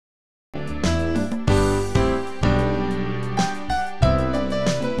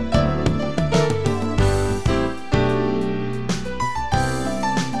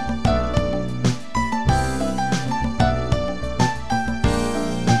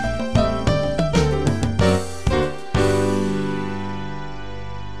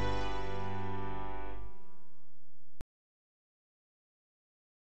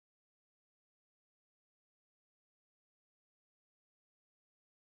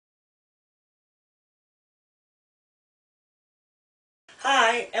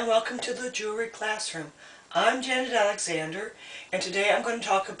Hi, and welcome to the Jewelry Classroom. I'm Janet Alexander, and today I'm going to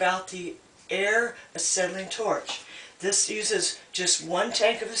talk about the Air Acetylene Torch. This uses just one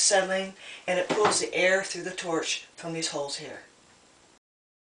tank of acetylene, and it pulls the air through the torch from these holes here.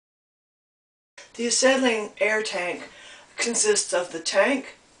 The acetylene air tank consists of the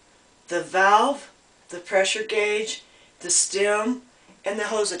tank, the valve, the pressure gauge, the stem, and the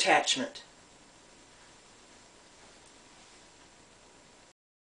hose attachment.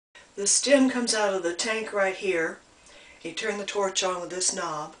 The stem comes out of the tank right here. You turn the torch on with this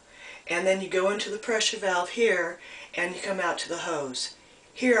knob, and then you go into the pressure valve here, and you come out to the hose.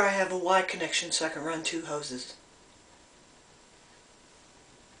 Here I have a Y connection so I can run two hoses.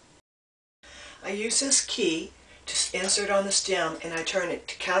 I use this key to insert on the stem, and I turn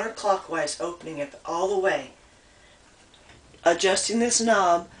it counterclockwise, opening it all the way. Adjusting this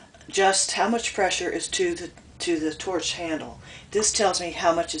knob adjusts how much pressure is to the torch handle. This tells me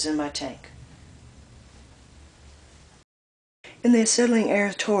how much is in my tank. In the Acetylene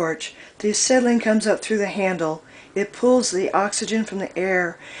Air Torch, the acetylene comes up through the handle. It pulls the oxygen from the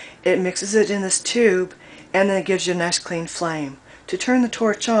air, it mixes it in this tube, and then it gives you a nice clean flame. To turn the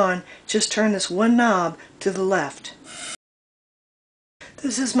torch on, just turn this one knob to the left.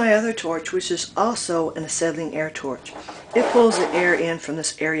 This is my other torch, which is also an Acetylene Air Torch. It pulls the air in from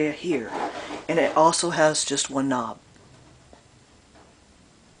this area here, and it also has just one knob.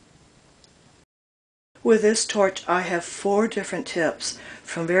 With this torch I have 4 different tips,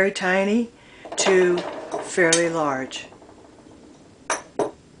 from very tiny to fairly large,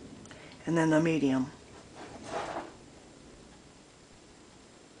 and then the medium.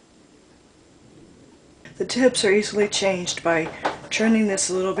 The tips are easily changed by turning this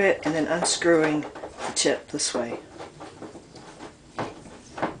a little bit and then unscrewing the tip this way.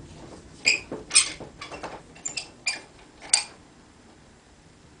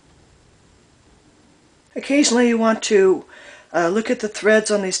 Occasionally you want to look at the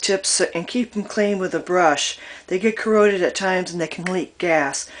threads on these tips and keep them clean with a brush. They get corroded at times and they can leak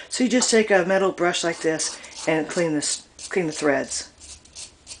gas. So you just take a metal brush like this and clean the threads.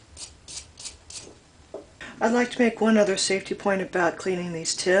 I'd like to make one other safety point about cleaning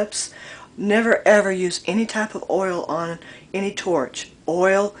these tips. Never ever use any type of oil on any torch.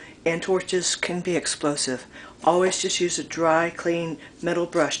 Oil and torches can be explosive. Always just use a dry, clean metal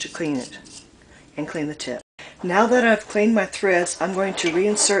brush to clean it and clean the tip. Now that I've cleaned my threads, I'm going to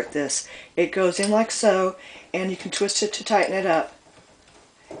reinsert this. It goes in like so, and you can twist it to tighten it up,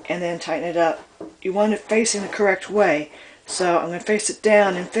 and then tighten it up. You want it facing the correct way, so I'm going to face it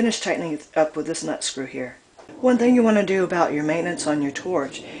down and finish tightening it up with this nut screw here. One thing you want to do about your maintenance on your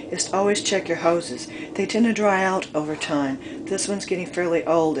torch is to always check your hoses. They tend to dry out over time. This one's getting fairly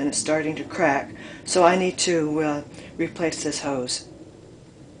old and it's starting to crack, so I need to replace this hose.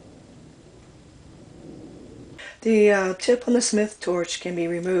 The tip on the Smith torch can be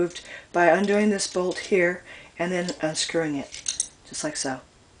removed by undoing this bolt here and then unscrewing it, just like so.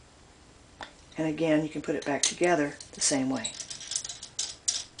 And again, you can put it back together the same way.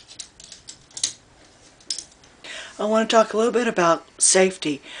 I want to talk a little bit about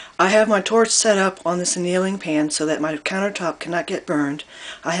safety. I have my torch set up on this annealing pan so that my countertop cannot get burned.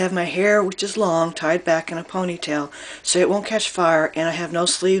 I have my hair, which is long, tied back in a ponytail so it won't catch fire, and I have no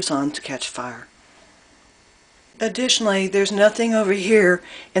sleeves on to catch fire. Additionally, there's nothing over here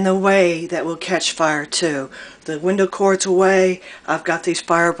in the way that will catch fire too. The window cord's away. I've got these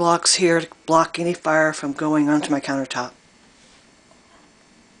fire blocks here to block any fire from going onto my countertop.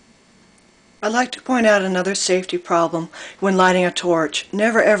 I'd like to point out another safety problem when lighting a torch.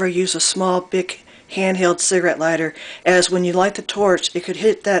 Never ever use a small, big handheld cigarette lighter, as when you light the torch it could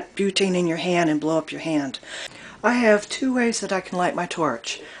hit that butane in your hand and blow up your hand. I have 2 ways that I can light my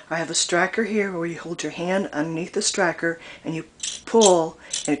torch. I have a striker here where you hold your hand underneath the striker and you pull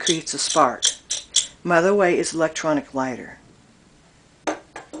and it creates a spark. My other way is electronic lighter. The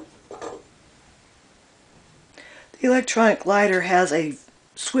electronic lighter has a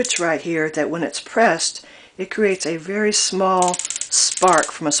switch right here that when it's pressed it creates a very small spark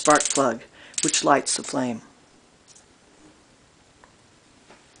from a spark plug which lights the flame.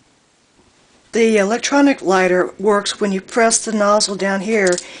 The electronic lighter works when you press the nozzle down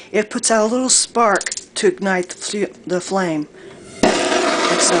here. It puts out a little spark to ignite the flame,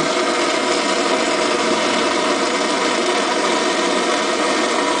 like so.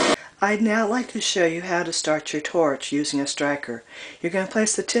 I'd now like to show you how to start your torch using a striker. You're going to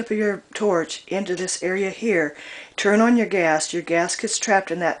place the tip of your torch into this area here, turn on your gas gets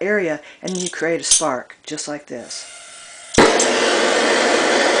trapped in that area, and you create a spark, just like this.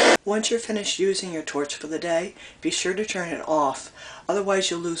 Once you're finished using your torch for the day, be sure to turn it off,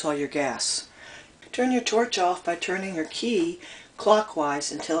 otherwise you'll lose all your gas. Turn your torch off by turning your key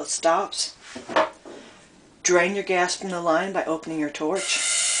clockwise until it stops. Drain your gas from the line by opening your torch.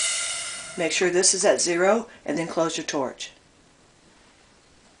 Make sure this is at 0 and then close your torch.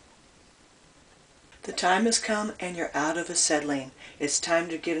 The time has come and you're out of acetylene. It's time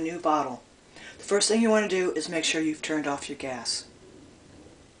to get a new bottle. The first thing you want to do is make sure you've turned off your gas.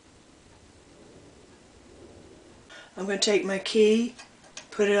 I'm going to take my key,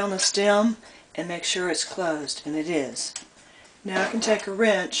 put it on the stem, and make sure it's closed, and it is. Now I can take a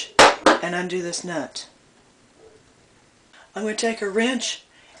wrench and undo this nut. I'm going to take a wrench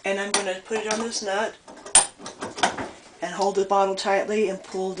and I'm going to put it on this nut and hold the bottle tightly and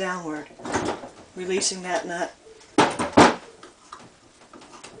pull downward, releasing that nut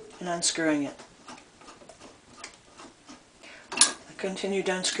and unscrewing it. I continued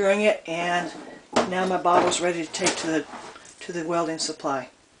unscrewing it, and now my bottle's ready to take to the welding supply.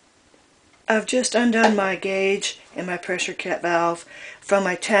 I've just undone my gauge and my pressure cap valve from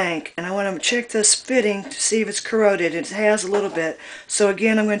my tank, and I want to check this fitting to see if it's corroded. It has a little bit, so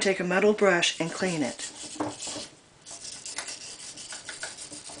again I'm going to take a metal brush and clean it.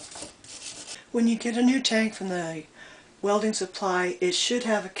 When you get a new tank from the welding supply, it should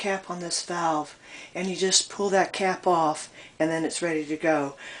have a cap on this valve, and you just pull that cap off and then it's ready to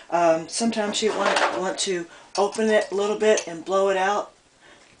go. Sometimes you want to open it a little bit and blow it out.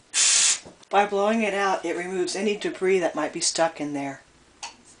 By blowing it out, it removes any debris that might be stuck in there.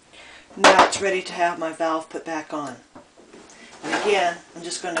 Now it's ready to have my valve put back on. And again, I'm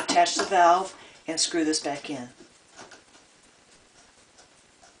just going to attach the valve and screw this back in.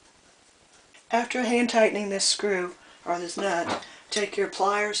 After hand tightening this screw, or this nut, take your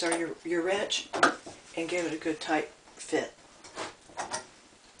pliers or your wrench and give it a good tight fit.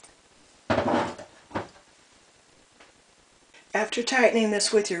 After tightening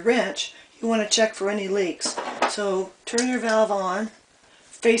this with your wrench, you want to check for any leaks. So turn your valve on,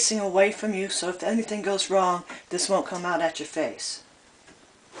 facing away from you, so if anything goes wrong, this won't come out at your face.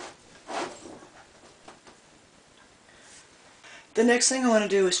 The next thing I want to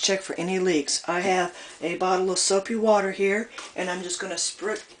do is check for any leaks. I have a bottle of soapy water here, and I'm just going to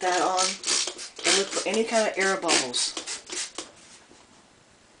sprit that on and look for any kind of air bubbles.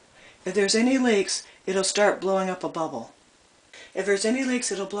 If there's any leaks, it'll start blowing up a bubble. If there's any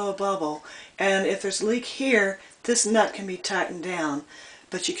leaks, it'll blow a bubble, and if there's a leak here, this nut can be tightened down,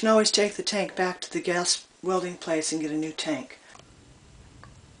 but you can always take the tank back to the gas welding place and get a new tank.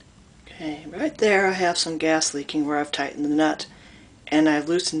 Okay, right there I have some gas leaking where I've tightened the nut, and I've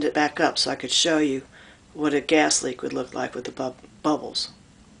loosened it back up so I could show you what a gas leak would look like with the bubbles.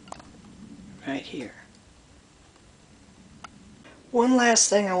 Right here. One last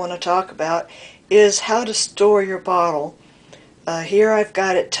thing I want to talk about is how to store your bottle. Here I've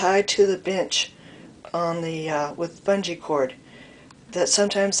got it tied to the bench on the with bungee cord.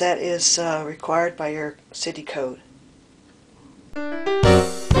 Sometimes that is required by your city code.